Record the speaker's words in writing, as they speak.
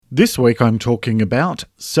This week I'm talking about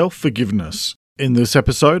self-forgiveness. In this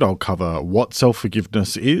episode I'll cover what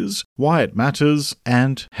self-forgiveness is, why it matters,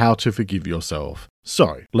 and how to forgive yourself.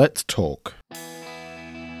 So, let's talk.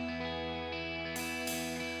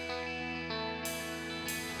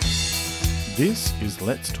 This is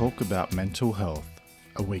Let's Talk About Mental Health,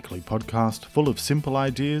 a weekly podcast full of simple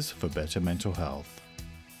ideas for better mental health.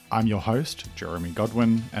 I'm your host, Jeremy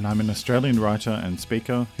Godwin, and I'm an Australian writer and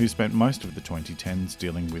speaker who spent most of the 2010s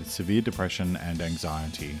dealing with severe depression and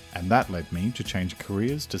anxiety, and that led me to change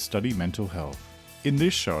careers to study mental health. In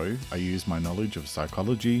this show, I use my knowledge of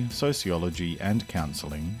psychology, sociology, and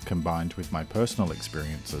counselling, combined with my personal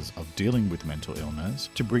experiences of dealing with mental illness,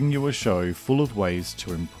 to bring you a show full of ways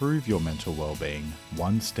to improve your mental well-being,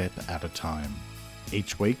 one step at a time.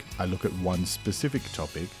 Each week, I look at one specific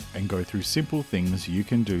topic and go through simple things you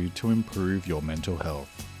can do to improve your mental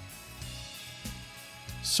health.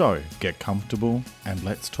 So, get comfortable and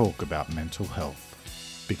let's talk about mental health,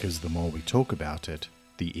 because the more we talk about it,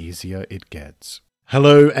 the easier it gets.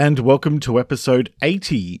 Hello and welcome to episode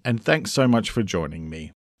 80, and thanks so much for joining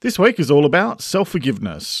me. This week is all about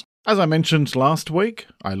self-forgiveness. As I mentioned last week,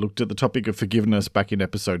 I looked at the topic of forgiveness back in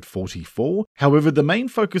episode 44. However, the main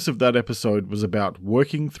focus of that episode was about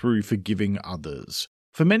working through forgiving others.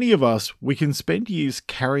 For many of us, we can spend years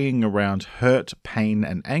carrying around hurt, pain,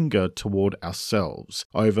 and anger toward ourselves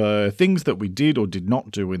over things that we did or did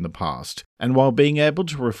not do in the past. And while being able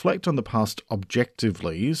to reflect on the past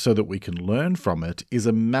objectively so that we can learn from it is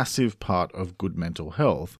a massive part of good mental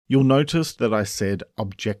health, you'll notice that I said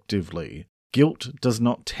objectively. Guilt does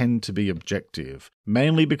not tend to be objective,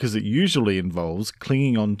 mainly because it usually involves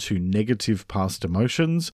clinging on to negative past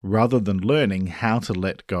emotions rather than learning how to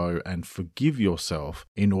let go and forgive yourself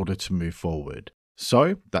in order to move forward.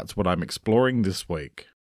 So, that's what I'm exploring this week.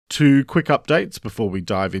 2 quick updates before we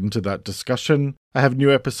dive into that discussion. I have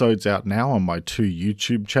new episodes out now on my 2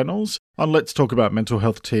 YouTube channels. On Let's Talk About Mental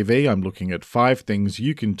Health TV, I'm looking at 5 things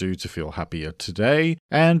you can do to feel happier today.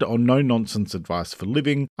 And on No Nonsense Advice for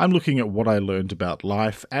Living, I'm looking at what I learned about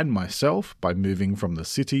life and myself by moving from the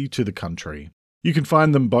city to the country. You can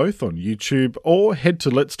find them both on YouTube or head to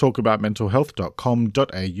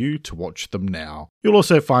letstalkaboutmentalhealth.com.au to watch them now. You'll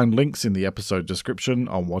also find links in the episode description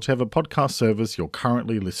on whatever podcast service you're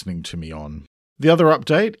currently listening to me on. The other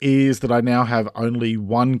update is that I now have only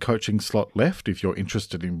 1 coaching slot left if you're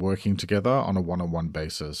interested in working together on a one-on-one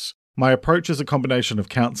basis. My approach is a combination of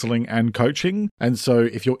counselling and coaching, and so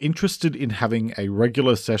if you're interested in having a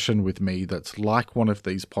regular session with me that's like one of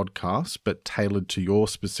these podcasts but tailored to your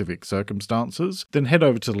specific circumstances, then head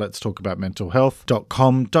over to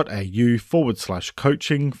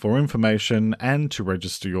letstalkaboutmentalhealth.com.au/coaching for information and to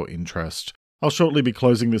register your interest. I'll shortly be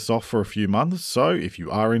closing this off for a few months, so if you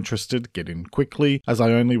are interested, get in quickly, as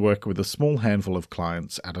I only work with a small handful of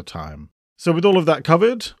clients at a time. So with all of that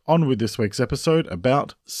covered, on with this week's episode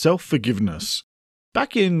about self-forgiveness.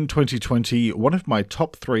 Back in 2020, one of my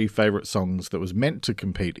top 3 favourite songs that was meant to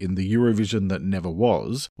compete in the Eurovision that never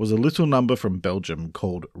was a little number from Belgium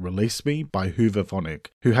called Release Me by Hooverphonic,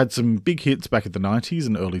 who had some big hits back in the 90s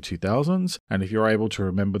and early 2000s, and if you're able to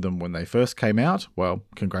remember them when they first came out, well,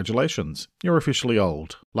 congratulations, you're officially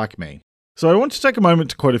old, like me. So I want to take a moment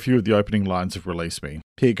to quote a few of the opening lines of Release Me.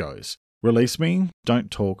 Here goes. Release me,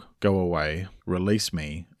 don't talk, go away. Release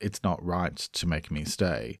me, it's not right to make me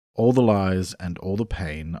stay. All the lies and all the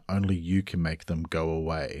pain, only you can make them go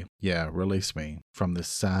away. Yeah, release me from this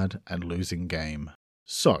sad and losing game.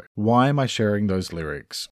 So, why am I sharing those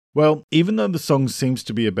lyrics? Well, even though the song seems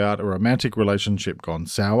to be about a romantic relationship gone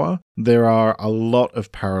sour, there are a lot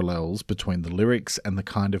of parallels between the lyrics and the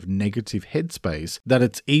kind of negative headspace that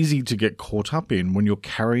it's easy to get caught up in when you're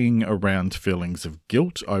carrying around feelings of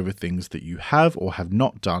guilt over things that you have or have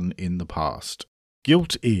not done in the past.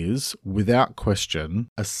 Guilt is, without question,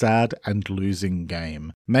 a sad and losing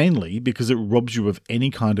game, mainly because it robs you of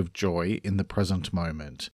any kind of joy in the present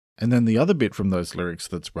moment. And then the other bit from those lyrics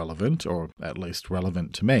that's relevant, or at least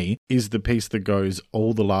relevant to me, is the piece that goes,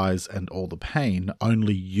 all the lies and all the pain,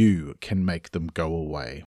 only you can make them go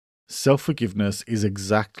away. Self-forgiveness is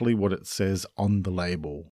exactly what it says on the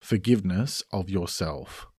label, forgiveness of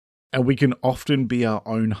yourself. And we can often be our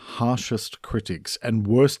own harshest critics and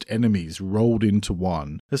worst enemies rolled into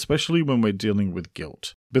one, especially when we're dealing with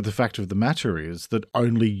guilt. But the fact of the matter is that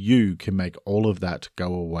only you can make all of that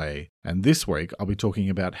go away. And this week, I'll be talking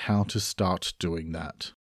about how to start doing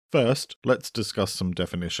that. First, let's discuss some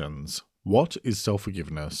definitions. What is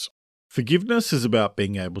self-forgiveness? Forgiveness is about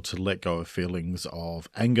being able to let go of feelings of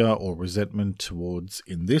anger or resentment towards,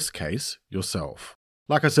 in this case, yourself.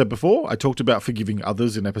 Like I said before, I talked about forgiving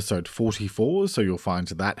others in episode 44, so you'll find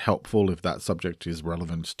that helpful if that subject is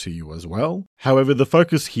relevant to you as well. However, the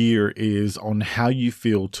focus here is on how you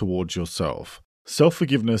feel towards yourself.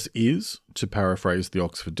 Self-forgiveness is, to paraphrase the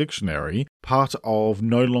Oxford Dictionary, part of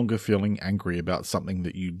no longer feeling angry about something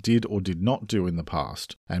that you did or did not do in the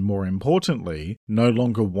past, and more importantly, no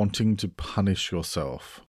longer wanting to punish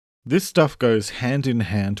yourself. This stuff goes hand in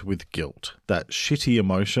hand with guilt, that shitty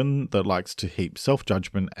emotion that likes to heap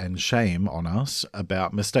self-judgment and shame on us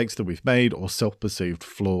about mistakes that we've made or self-perceived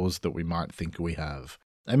flaws that we might think we have.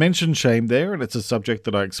 I mentioned shame there, and it's a subject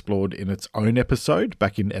that I explored in its own episode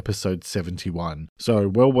back in episode 71, so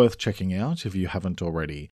well worth checking out if you haven't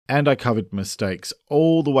already. And I covered mistakes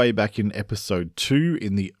all the way back in episode 2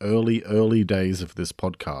 in the early days of this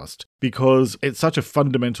podcast, because it's such a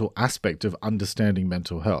fundamental aspect of understanding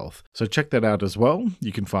mental health. So check that out as well.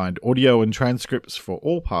 You can find audio and transcripts for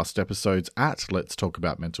all past episodes at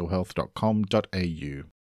letstalkaboutmentalhealth.com.au.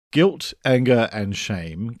 Guilt, anger, and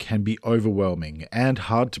shame can be overwhelming and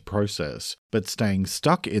hard to process, but staying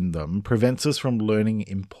stuck in them prevents us from learning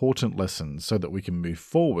important lessons so that we can move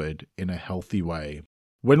forward in a healthy way.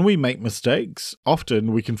 When we make mistakes,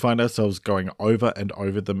 often we can find ourselves going over and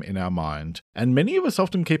over them in our mind, and many of us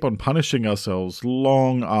often keep on punishing ourselves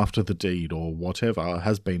long after the deed or whatever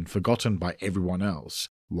has been forgotten by everyone else.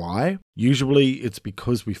 Why? Usually it's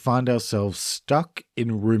because we find ourselves stuck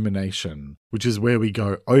in rumination, which is where we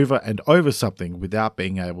go over and over something without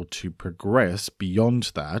being able to progress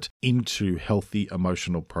beyond that into healthy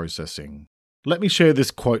emotional processing. Let me share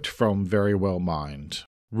this quote from Verywell Mind.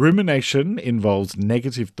 Rumination involves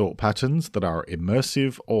negative thought patterns that are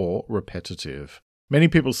immersive or repetitive. Many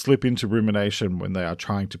people slip into rumination when they are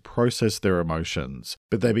trying to process their emotions,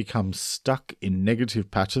 but they become stuck in negative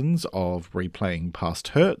patterns of replaying past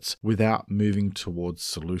hurts without moving towards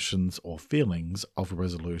solutions or feelings of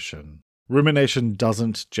resolution. Rumination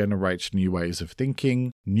doesn't generate new ways of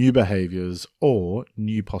thinking, new behaviors, or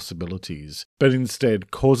new possibilities, but instead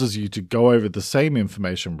causes you to go over the same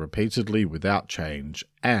information repeatedly without change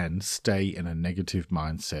and stay in a negative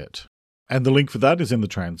mindset. And the link for that is in the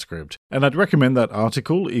transcript. And I'd recommend that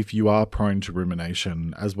article if you are prone to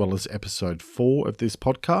rumination, as well as episode 4 of this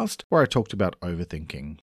podcast, where I talked about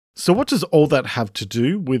overthinking. So what does all that have to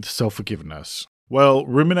do with self-forgiveness? Well,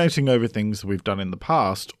 ruminating over things we've done in the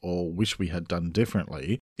past, or wish we had done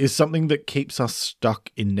differently, is something that keeps us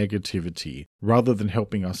stuck in negativity, rather than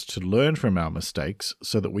helping us to learn from our mistakes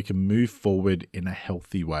so that we can move forward in a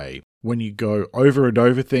healthy way. When you go over and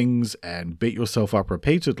over things and beat yourself up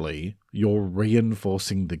repeatedly, you're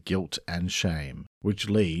reinforcing the guilt and shame, which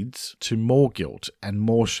leads to more guilt and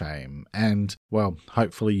more shame, and, well,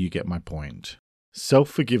 hopefully you get my point.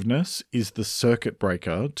 Self-forgiveness is the circuit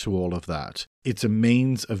breaker to all of that. It's a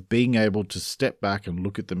means of being able to step back and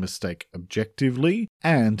look at the mistake objectively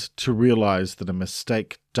and to realize that a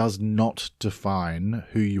mistake does not define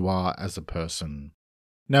who you are as a person.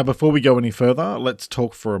 Now, before we go any further, let's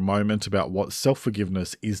talk for a moment about what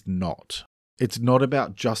self-forgiveness is not. It's not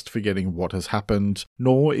about just forgetting what has happened,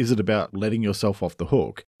 nor is it about letting yourself off the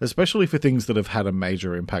hook, especially for things that have had a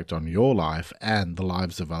major impact on your life and the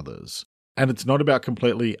lives of others. And it's not about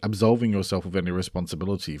completely absolving yourself of any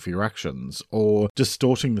responsibility for your actions, or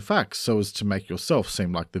distorting the facts so as to make yourself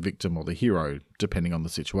seem like the victim or the hero, depending on the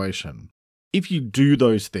situation. If you do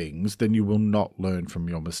those things, then you will not learn from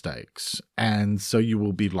your mistakes, and so you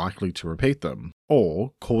will be likely to repeat them,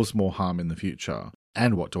 or cause more harm in the future.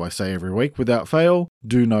 And what do I say every week without fail?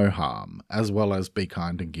 Do no harm, as well as be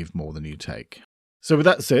kind and give more than you take. So with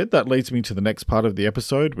that said, that leads me to the next part of the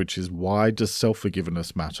episode, which is why does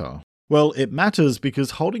self-forgiveness matter? Well, it matters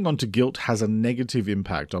because holding on to guilt has a negative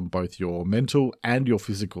impact on both your mental and your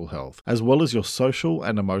physical health, as well as your social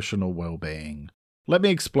and emotional well-being. Let me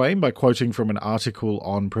explain by quoting from an article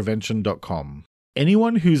on prevention.com.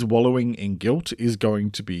 Anyone who's wallowing in guilt is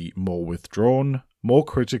going to be more withdrawn, more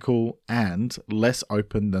critical, and less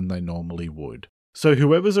open than they normally would. So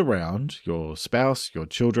whoever's around, your spouse, your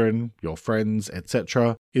children, your friends,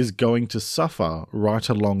 etc., is going to suffer right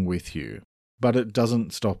along with you. But it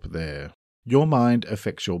doesn't stop there. Your mind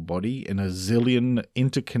affects your body in a zillion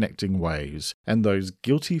interconnecting ways, and those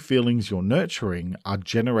guilty feelings you're nurturing are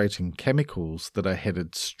generating chemicals that are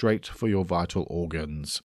headed straight for your vital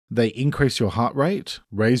organs. They increase your heart rate,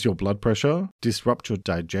 raise your blood pressure, disrupt your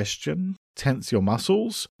digestion, tense your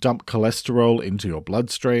muscles, dump cholesterol into your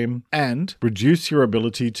bloodstream, and reduce your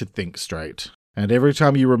ability to think straight. And every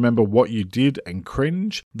time you remember what you did and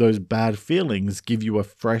cringe, those bad feelings give you a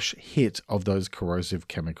fresh hit of those corrosive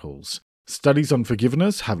chemicals. Studies on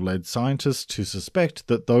forgiveness have led scientists to suspect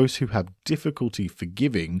that those who have difficulty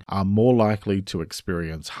forgiving are more likely to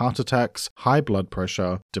experience heart attacks, high blood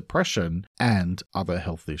pressure, depression, and other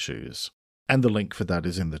health issues. And the link for that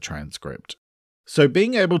is in the transcript. So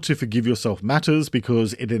being able to forgive yourself matters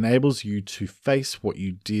because it enables you to face what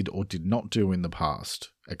you did or did not do in the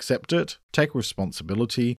past, accept it, take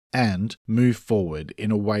responsibility, and move forward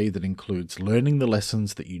in a way that includes learning the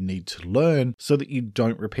lessons that you need to learn so that you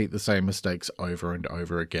don't repeat the same mistakes over and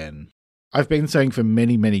over again. I've been saying for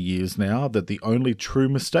many, many years now that the only true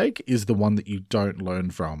mistake is the one that you don't learn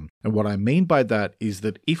from. And what I mean by that is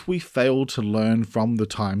that if we fail to learn from the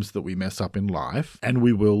times that we mess up in life, and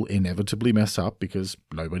we will inevitably mess up because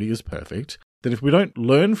nobody is perfect, that if we don't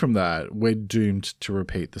learn from that, we're doomed to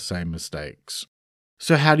repeat the same mistakes.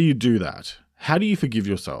 So how do you do that? How do you forgive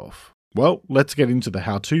yourself? Well, let's get into the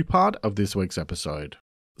how-to part of this week's episode.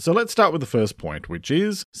 So let's start with the first point, which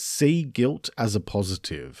is see guilt as a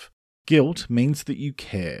positive. Guilt means that you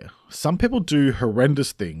care. Some people do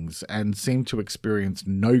horrendous things and seem to experience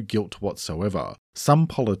no guilt whatsoever. Some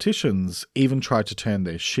politicians even try to turn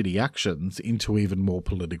their shitty actions into even more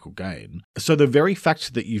political gain. So the very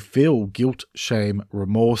fact that you feel guilt, shame,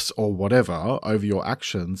 remorse, or whatever over your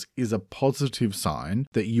actions is a positive sign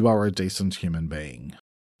that you are a decent human being.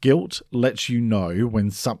 Guilt lets you know when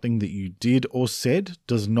something that you did or said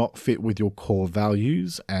does not fit with your core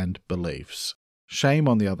values and beliefs. Shame,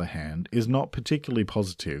 on the other hand, is not particularly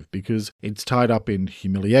positive because it's tied up in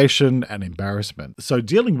humiliation and embarrassment. So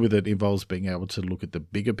dealing with it involves being able to look at the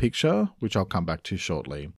bigger picture, which I'll come back to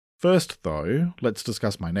shortly. First, though, let's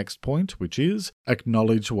discuss my next point, which is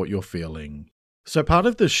acknowledge what you're feeling. So part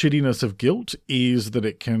of the shittiness of guilt is that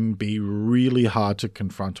it can be really hard to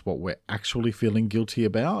confront what we're actually feeling guilty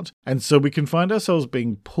about. And so we can find ourselves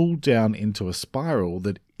being pulled down into a spiral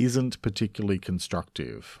that isn't particularly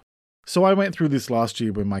constructive. So I went through this last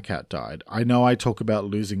year when my cat died. I know I talk about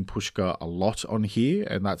losing Pushka a lot on here,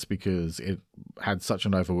 and that's because it had such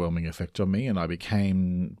an overwhelming effect on me and I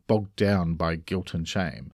became bogged down by guilt and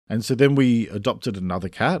shame. And so then we adopted another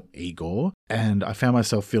cat, Igor, and I found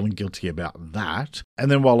myself feeling guilty about that.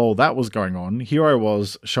 And then while all that was going on, here I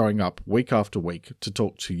was showing up week after week to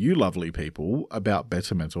talk to you lovely people about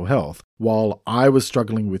better mental health, while I was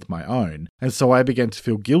struggling with my own. And so I began to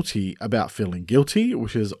feel guilty about feeling guilty,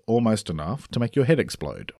 which is almost enough to make your head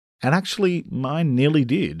explode. And actually, mine nearly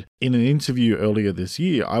did. In an interview earlier this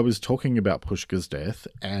year, I was talking about Pushka's death,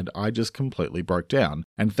 and I just completely broke down.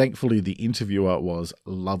 And thankfully, the interviewer was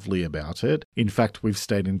lovely about it. In fact, we've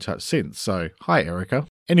stayed in touch since, so hi, Erica.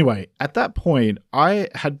 Anyway, at that point, I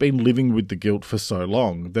had been living with the guilt for so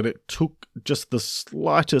long that it took just the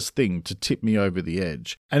slightest thing to tip me over the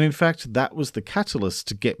edge. And in fact, that was the catalyst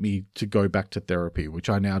to get me to go back to therapy, which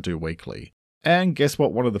I now do weekly. And guess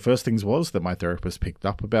what one of the first things was that my therapist picked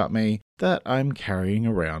up about me? That I'm carrying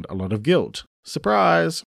around a lot of guilt.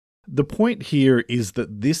 Surprise! The point here is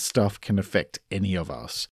that this stuff can affect any of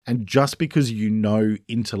us. And just because you know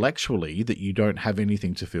intellectually that you don't have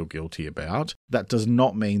anything to feel guilty about, that does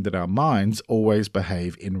not mean that our minds always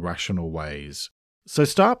behave in rational ways. So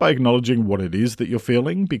start by acknowledging what it is that you're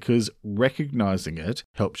feeling, because recognizing it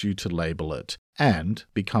helps you to label it and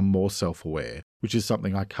become more self-aware, which is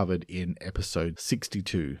something I covered in episode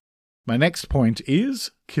 62. My next point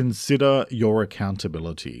is consider your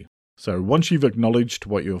accountability. So once you've acknowledged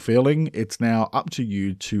what you're feeling, it's now up to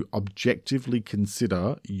you to objectively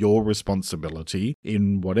consider your responsibility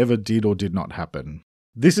in whatever did or did not happen.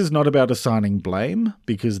 This is not about assigning blame,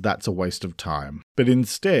 because that's a waste of time, but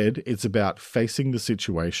instead it's about facing the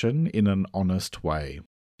situation in an honest way.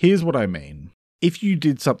 Here's what I mean. If you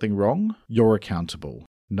did something wrong, you're accountable.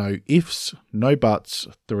 No ifs, no buts,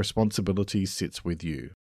 the responsibility sits with you.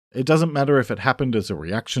 It doesn't matter if it happened as a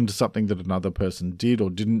reaction to something that another person did or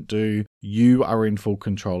didn't do, you are in full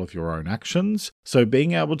control of your own actions. So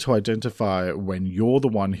being able to identify when you're the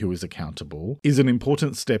one who is accountable is an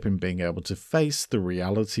important step in being able to face the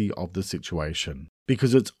reality of the situation.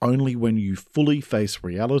 Because it's only when you fully face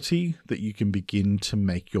reality that you can begin to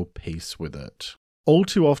make your peace with it. All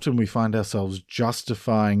too often we find ourselves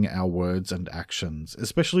justifying our words and actions,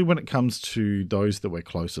 especially when it comes to those that we're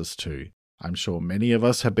closest to. I'm sure many of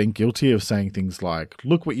us have been guilty of saying things like,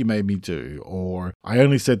 "Look what you made me do," or "I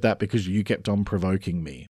only said that because you kept on provoking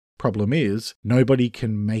me." Problem is, nobody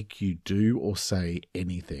can make you do or say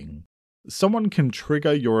anything. Someone can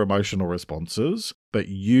trigger your emotional responses, but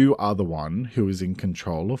you are the one who is in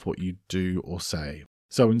control of what you do or say.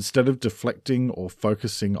 So instead of deflecting or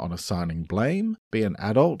focusing on assigning blame, be an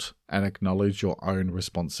adult and acknowledge your own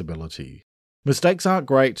responsibility. Mistakes aren't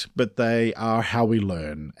great, but they are how we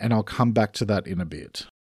learn, and I'll come back to that in a bit.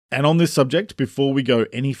 And on this subject, before we go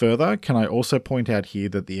any further, can I also point out here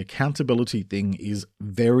that the accountability thing is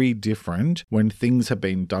very different when things have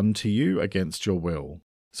been done to you against your will.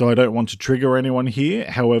 So I don't want to trigger anyone here.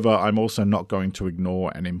 However, I'm also not going to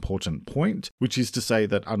ignore an important point, which is to say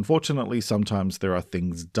that unfortunately sometimes there are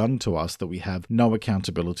things done to us that we have no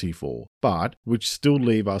accountability for, but which still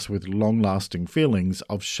leave us with long-lasting feelings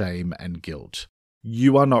of shame and guilt.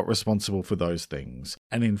 You are not responsible for those things.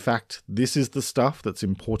 And in fact, this is the stuff that's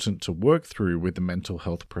important to work through with a mental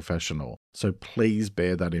health professional. So please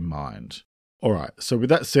bear that in mind. Alright, so with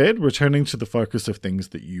that said, returning to the focus of things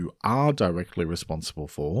that you are directly responsible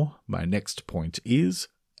for, my next point is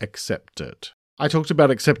accept it. I talked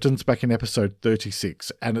about acceptance back in episode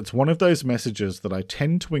 36, and it's one of those messages that I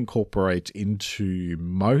tend to incorporate into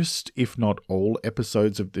most, if not all,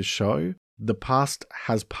 episodes of this show. The past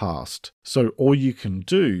has passed, so all you can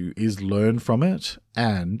do is learn from it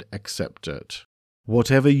and accept it.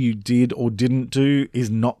 Whatever you did or didn't do is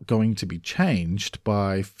not going to be changed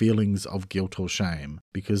by feelings of guilt or shame,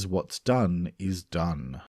 because what's done is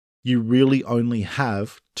done. You really only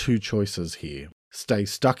have two choices here. Stay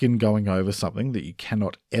stuck in going over something that you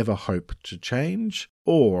cannot ever hope to change,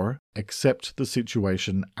 or accept the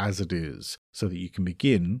situation as it is, so that you can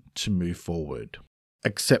begin to move forward.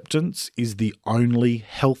 Acceptance is the only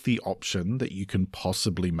healthy option that you can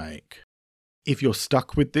possibly make. If you're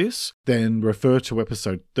stuck with this, then refer to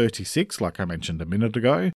episode 36, like I mentioned a minute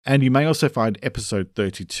ago, and you may also find episode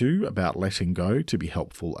 32 about letting go to be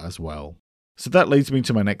helpful as well. So that leads me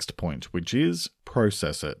to my next point, which is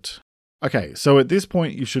process it. Okay, so at this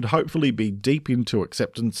point you should hopefully be deep into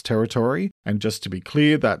acceptance territory, and just to be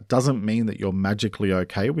clear, that doesn't mean that you're magically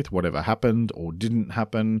okay with whatever happened or didn't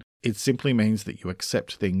happen. It simply means that you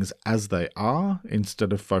accept things as they are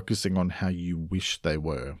instead of focusing on how you wish they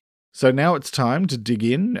were. So now it's time to dig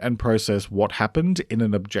in and process what happened in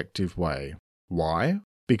an objective way. Why?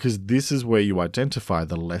 Because this is where you identify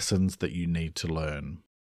the lessons that you need to learn.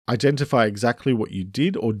 Identify exactly what you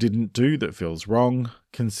did or didn't do that feels wrong,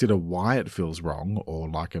 consider why it feels wrong or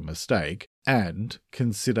like a mistake, and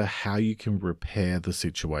consider how you can repair the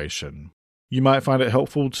situation. You might find it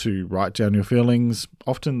helpful to write down your feelings.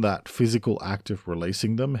 Often that physical act of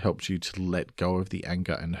releasing them helps you to let go of the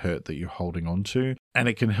anger and hurt that you're holding on to, and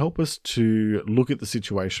it can help us to look at the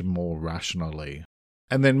situation more rationally.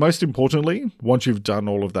 And then most importantly, once you've done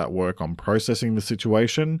all of that work on processing the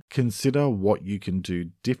situation, consider what you can do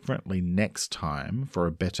differently next time for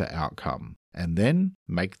a better outcome, and then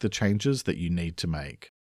make the changes that you need to make.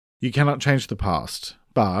 You cannot change the past,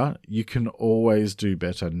 but you can always do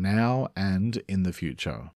better now and in the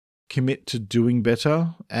future. Commit to doing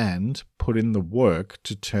better and put in the work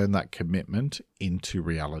to turn that commitment into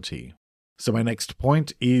reality. So my next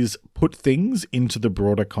point is put things into the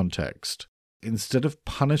broader context. Instead of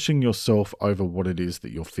punishing yourself over what it is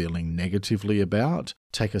that you're feeling negatively about,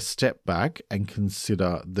 take a step back and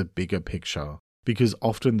consider the bigger picture. Because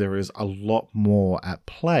often there is a lot more at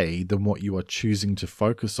play than what you are choosing to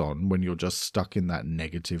focus on when you're just stuck in that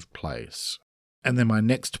negative place. And then my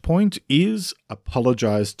next point is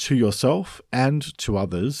apologize to yourself and to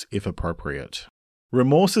others if appropriate.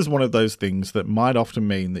 Remorse is one of those things that might often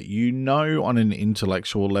mean that you know on an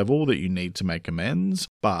intellectual level that you need to make amends,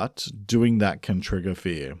 but doing that can trigger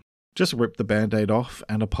fear. Just rip the band-aid off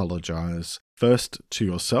and apologize, first to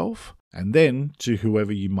yourself, and then to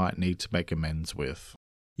whoever you might need to make amends with.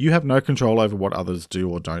 You have no control over what others do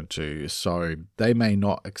or don't do, so they may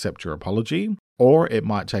not accept your apology, or it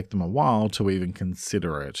might take them a while to even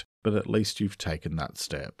consider it, but at least you've taken that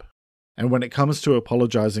step. And when it comes to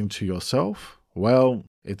apologizing to yourself, well,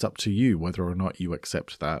 it's up to you whether or not you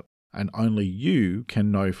accept that, and only you can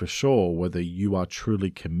know for sure whether you are truly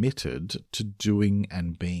committed to doing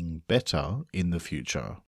and being better in the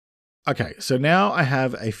future. Okay, so now I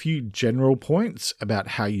have a few general points about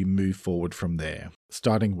how you move forward from there,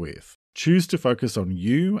 starting with choose to focus on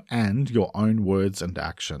you and your own words and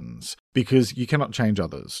actions, because you cannot change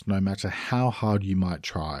others, no matter how hard you might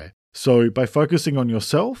try. So by focusing on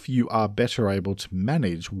yourself, you are better able to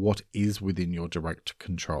manage what is within your direct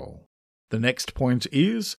control. The next point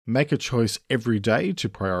is make a choice every day to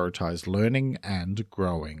prioritize learning and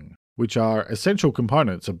growing, which are essential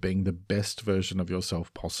components of being the best version of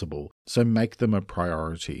yourself possible, so make them a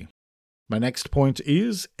priority. My next point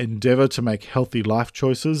is endeavor to make healthy life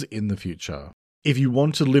choices in the future. If you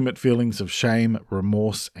want to limit feelings of shame,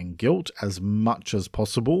 remorse, and guilt as much as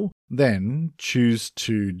possible, then choose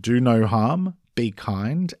to do no harm, be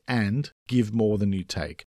kind, and give more than you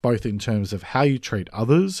take, both in terms of how you treat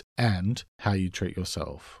others and how you treat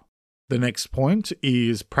yourself. The next point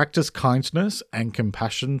is practice kindness and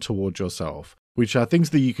compassion towards yourself, which are things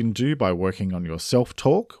that you can do by working on your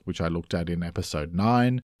self-talk, which I looked at in episode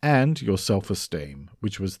 9, and your self-esteem,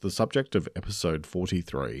 which was the subject of episode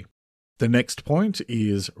 43. The next point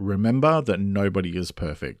is remember that nobody is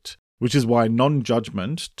perfect, which is why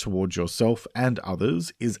non-judgment towards yourself and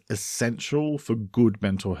others is essential for good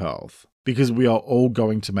mental health, because we are all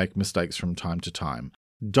going to make mistakes from time to time.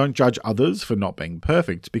 Don't judge others for not being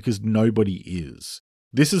perfect, because nobody is.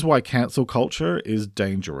 This is why cancel culture is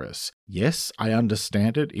dangerous. Yes, I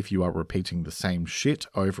understand it if you are repeating the same shit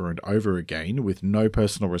over and over again with no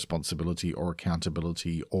personal responsibility or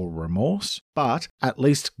accountability or remorse, but at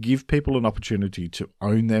least give people an opportunity to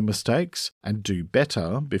own their mistakes and do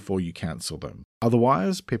better before you cancel them.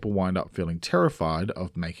 Otherwise, people wind up feeling terrified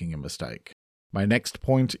of making a mistake. My next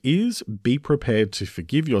point is be prepared to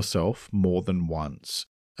forgive yourself more than once.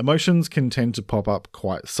 Emotions can tend to pop up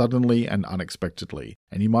quite suddenly and unexpectedly,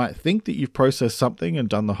 and you might think that you've processed something and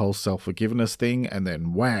done the whole self-forgiveness thing, and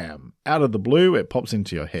then wham, out of the blue it pops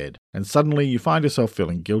into your head, and suddenly you find yourself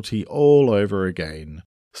feeling guilty all over again.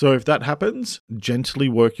 So if that happens, gently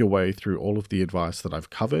work your way through all of the advice that I've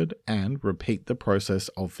covered and repeat the process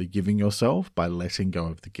of forgiving yourself by letting go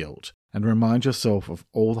of the guilt. And remind yourself of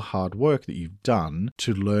all the hard work that you've done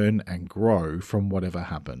to learn and grow from whatever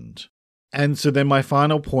happened. And so then my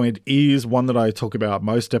final point is one that I talk about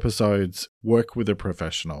most episodes, work with a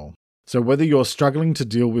professional. So whether you're struggling to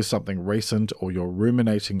deal with something recent or you're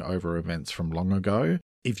ruminating over events from long ago,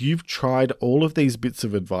 if you've tried all of these bits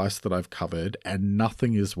of advice that I've covered and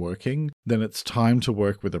nothing is working, then it's time to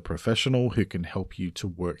work with a professional who can help you to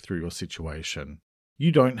work through your situation.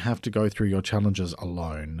 You don't have to go through your challenges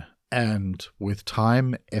alone. And with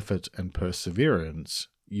time, effort, and perseverance,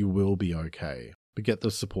 you will be okay. But get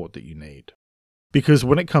the support that you need. Because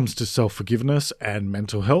when it comes to self-forgiveness and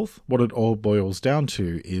mental health, what it all boils down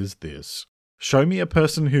to is this. Show me a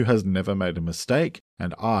person who has never made a mistake,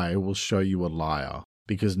 and I will show you a liar.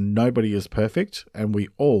 Because nobody is perfect, and we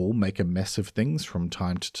all make a mess of things from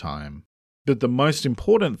time to time. But the most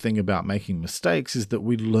important thing about making mistakes is that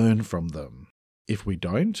we learn from them. If we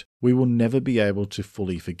don't, we will never be able to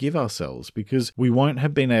fully forgive ourselves because we won't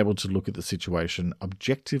have been able to look at the situation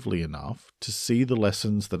objectively enough to see the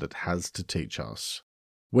lessons that it has to teach us.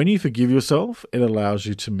 When you forgive yourself, it allows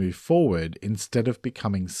you to move forward instead of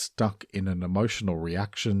becoming stuck in an emotional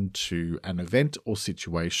reaction to an event or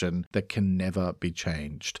situation that can never be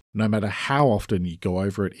changed, no matter how often you go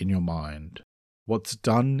over it in your mind. What's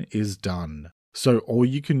done is done. So all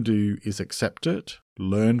you can do is accept it,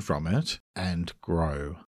 learn from it, and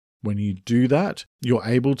grow. When you do that, you're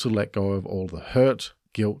able to let go of all the hurt,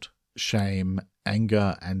 guilt, shame,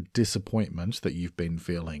 anger, and disappointment that you've been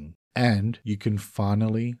feeling. And you can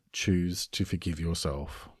finally choose to forgive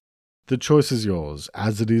yourself. The choice is yours,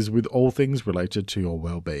 as it is with all things related to your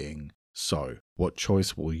well-being. So, what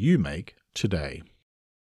choice will you make today?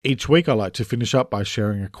 Each week I like to finish up by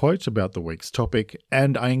sharing a quote about the week's topic,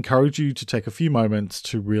 and I encourage you to take a few moments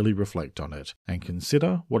to really reflect on it and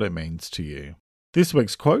consider what it means to you. This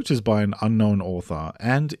week's quote is by an unknown author,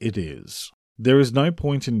 and it is, "There is no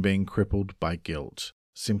point in being crippled by guilt.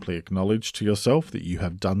 Simply acknowledge to yourself that you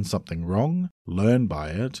have done something wrong, learn by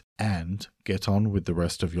it, and get on with the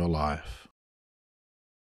rest of your life."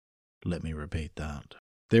 Let me repeat that.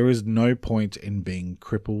 There is no point in being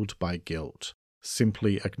crippled by guilt.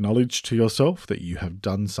 Simply acknowledge to yourself that you have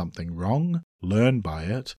done something wrong, learn by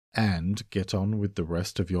it, and get on with the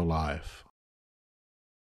rest of your life.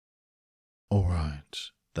 Alright,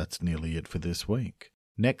 that's nearly it for this week.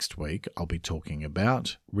 Next week, I'll be talking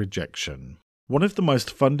about rejection. One of the most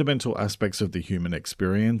fundamental aspects of the human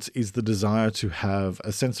experience is the desire to have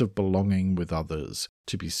a sense of belonging with others,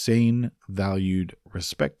 to be seen, valued,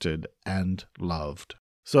 respected, and loved.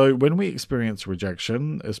 So when we experience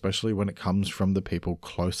rejection, especially when it comes from the people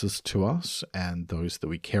closest to us and those that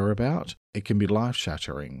we care about, it can be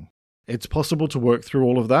life-shattering. It's possible to work through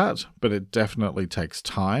all of that, but it definitely takes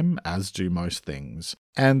time, as do most things.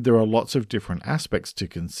 And there are lots of different aspects to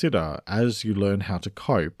consider as you learn how to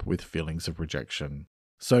cope with feelings of rejection.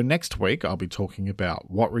 So next week, I'll be talking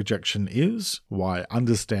about what rejection is, why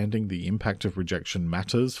understanding the impact of rejection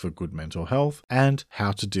matters for good mental health, and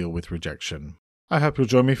how to deal with rejection. I hope you'll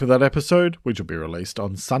join me for that episode, which will be released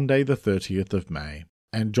on Sunday the 30th of May.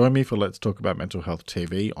 And join me for Let's Talk About Mental Health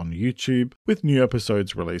TV on YouTube, with new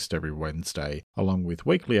episodes released every Wednesday, along with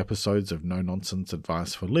weekly episodes of no-nonsense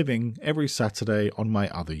advice for living every Saturday on my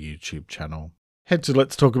other YouTube channel. Head to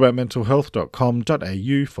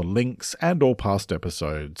letstalkaboutmentalhealth.com.au for links and all past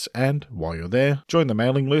episodes, and while you're there, join the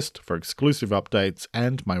mailing list for exclusive updates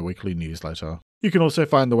and my weekly newsletter. You can also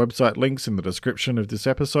find the website links in the description of this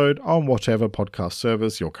episode on whatever podcast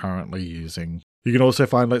service you're currently using. You can also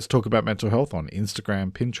find Let's Talk About Mental Health on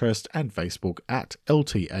Instagram, Pinterest, and Facebook at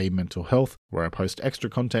LTA Mental Health, where I post extra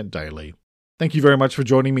content daily. Thank you very much for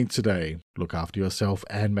joining me today. Look after yourself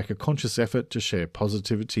and make a conscious effort to share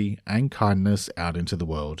positivity and kindness out into the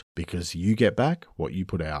world, because you get back what you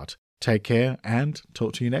put out. Take care and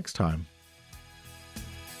talk to you next time.